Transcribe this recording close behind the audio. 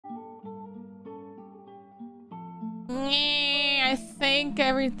I think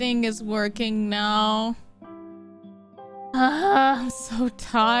everything is working now. I'm so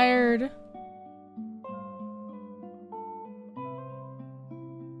tired.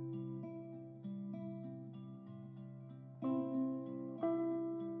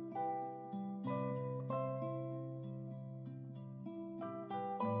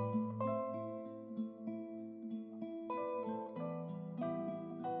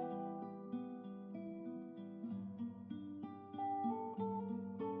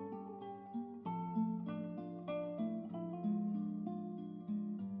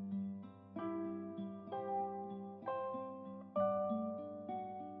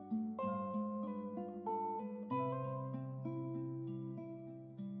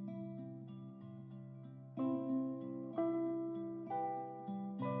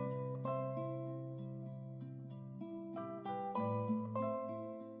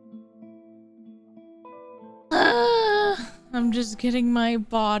 I'm just getting my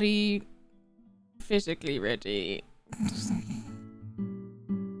body physically ready.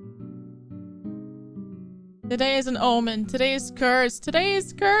 Today is an omen. Today is cursed. Today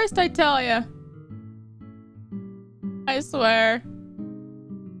is cursed, I tell ya. I swear.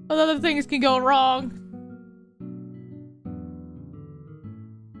 But other things can go wrong.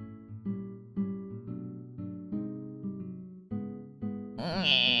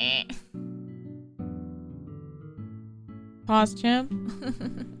 Pause, champ.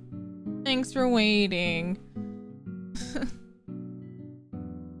 Thanks for waiting.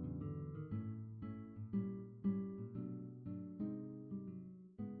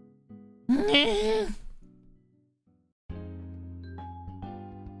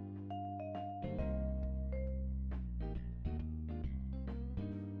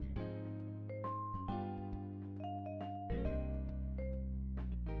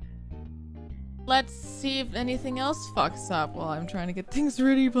 Let's see if anything else fucks up while I'm trying to get things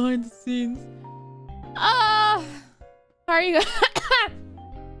ready behind the scenes. How are you?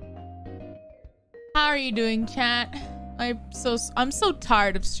 How are you doing, chat? I'm so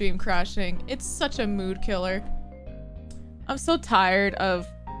tired of stream crashing. It's such a mood killer. I'm so tired of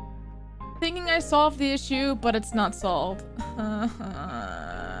thinking I solved the issue, but it's not solved.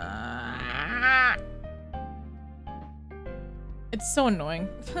 It's so annoying.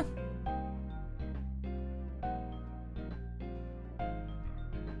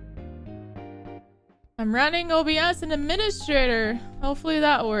 I'm running OBS and administrator. Hopefully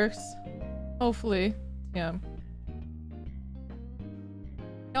that works. Hopefully. Yeah.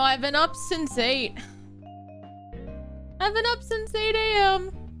 No, I've been up since 8. I've been up since 8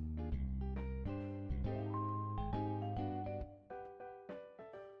 a.m.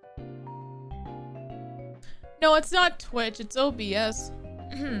 No, it's not Twitch. It's OBS.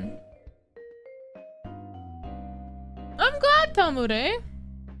 I'm glad, Tamure.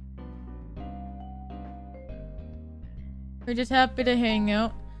 We're just happy to hang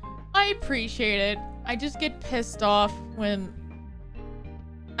out. I appreciate it. I just get pissed off when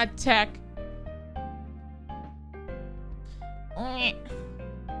at tech.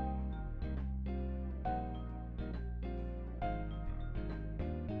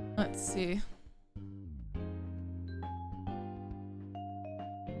 Let's see.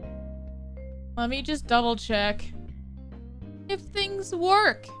 Let me just double check if things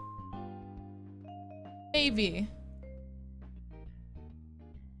work. Maybe.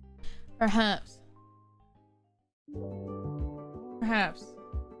 Perhaps. Perhaps.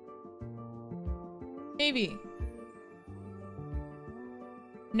 Maybe.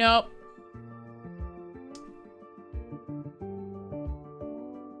 Nope.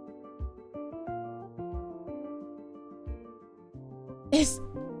 Is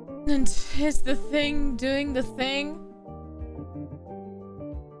the thing doing the thing?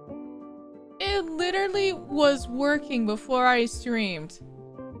 It literally was working before I streamed.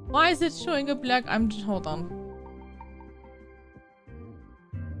 Why is it showing up black? I'm just hold on.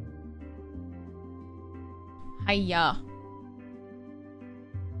 Hiya.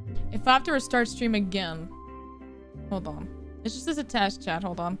 If I have to restart stream again. Hold on. It's just this attached chat,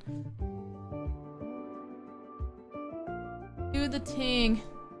 hold on. Do the thing.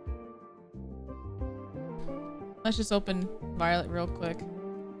 Let's just open Violet real quick.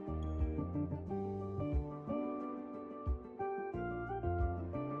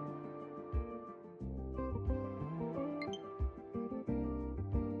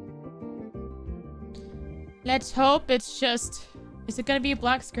 Let's hope it's just... Is it gonna be a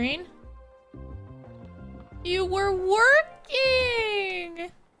black screen? You were working!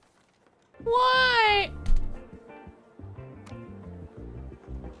 Why?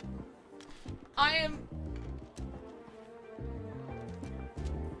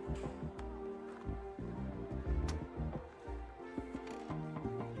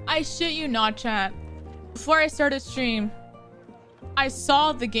 I shit you not, chat. Before I started stream, I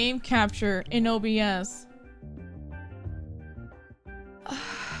saw the game capture in OBS.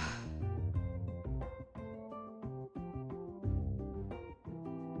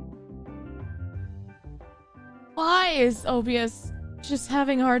 Why is OBS just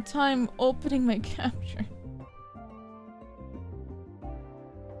having a hard time opening my capture?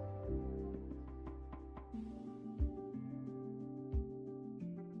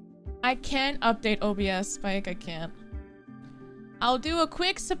 I can't update OBS, Spike. I can't. I'll do a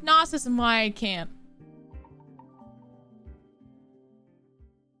quick synopsis on why I can't.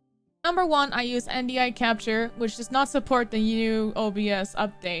 Number one, I use NDI capture, which does not support the new OBS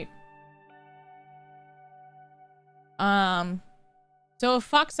update. So it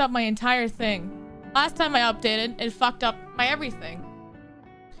fucks up my entire thing. Last time I updated, it fucked up my everything.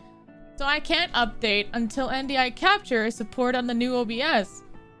 So I can't update until NDI capture is supported on the new OBS.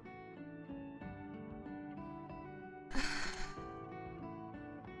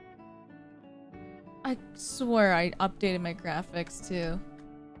 I swear I updated my graphics too.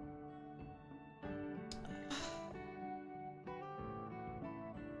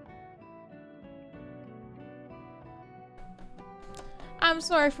 I'm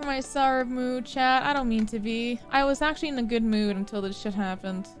sorry for my sour mood, chat. I don't mean to be. I was actually in a good mood until this shit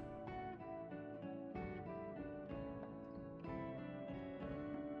happened.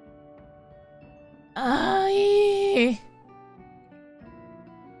 Aye.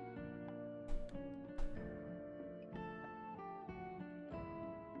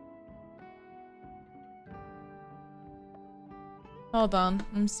 Hold on,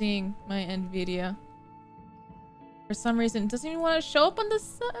 I'm seeing my NVIDIA. For some reason, it doesn't even want to show up on the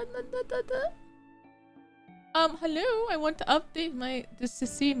hello, I want to update my, just to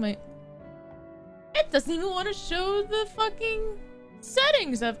see my... It doesn't even want to show the fucking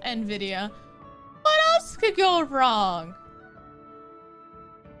settings of NVIDIA. What else could go wrong?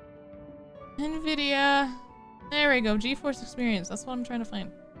 NVIDIA. There we go, GeForce Experience. That's what I'm trying to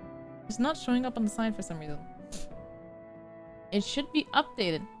find. It's not showing up on the side for some reason. It should be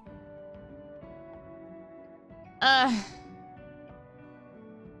updated.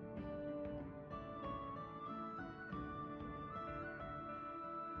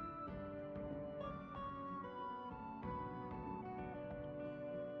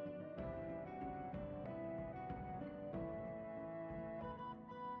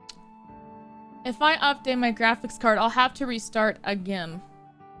 If I update my graphics card, I'll have to restart again.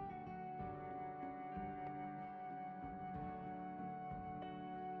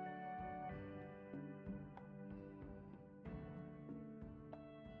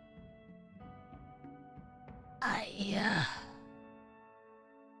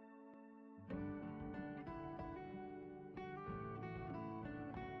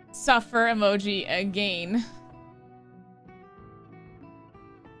 Suffer emoji again.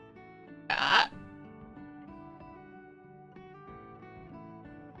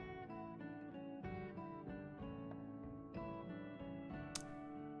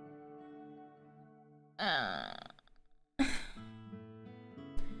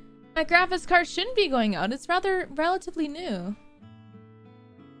 My graphics card shouldn't be going out. It's relatively new.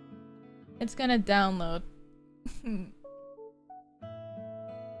 It's gonna download.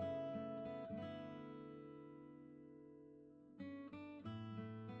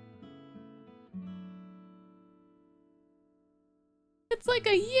 It's like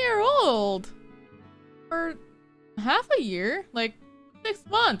a year old. Or half a year. Like 6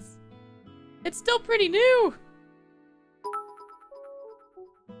 months. It's still pretty new.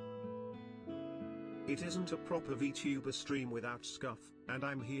 It isn't a proper VTuber stream without scuff, and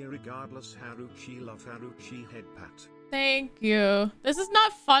I'm here regardless. Haruchi, love Haruchi, head pat. Thank you. This is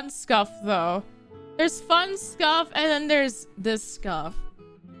not fun scuff though. There's fun scuff and then there's this scuff.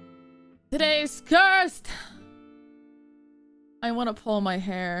 Today's cursed. I want to pull my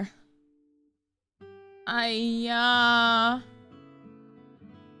hair.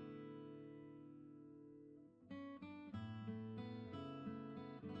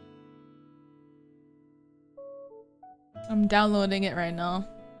 I'm downloading it right now.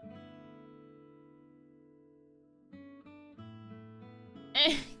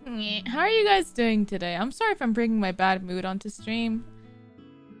 How are you guys doing today? I'm sorry if I'm bringing my bad mood onto stream.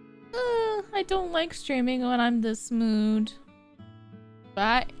 I don't like streaming when I'm this mood.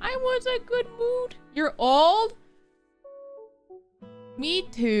 But I was a good mood. You're old? Me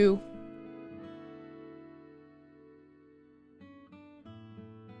too.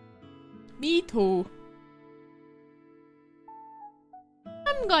 Me too.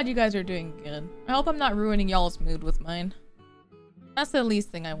 I'm glad you guys are doing good. I hope I'm not ruining y'all's mood with mine. That's the least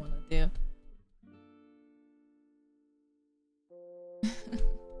thing I want to do.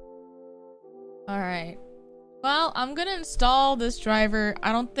 Alright. Well, I'm gonna install this driver.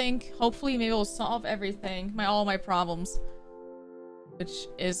 I don't think, hopefully maybe it'll solve everything, all my problems. Which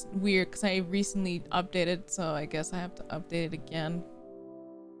is weird because I recently updated, so I guess I have to update it again.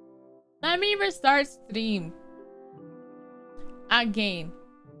 Let me restart stream. Again.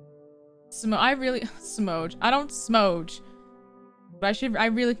 I really smoge. I don't smoge. But I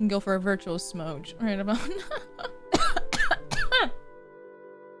really can go for a virtual smoge right about now.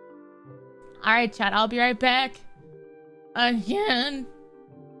 Alright, chat, I'll be right back. Again.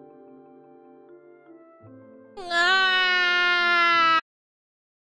 Ah!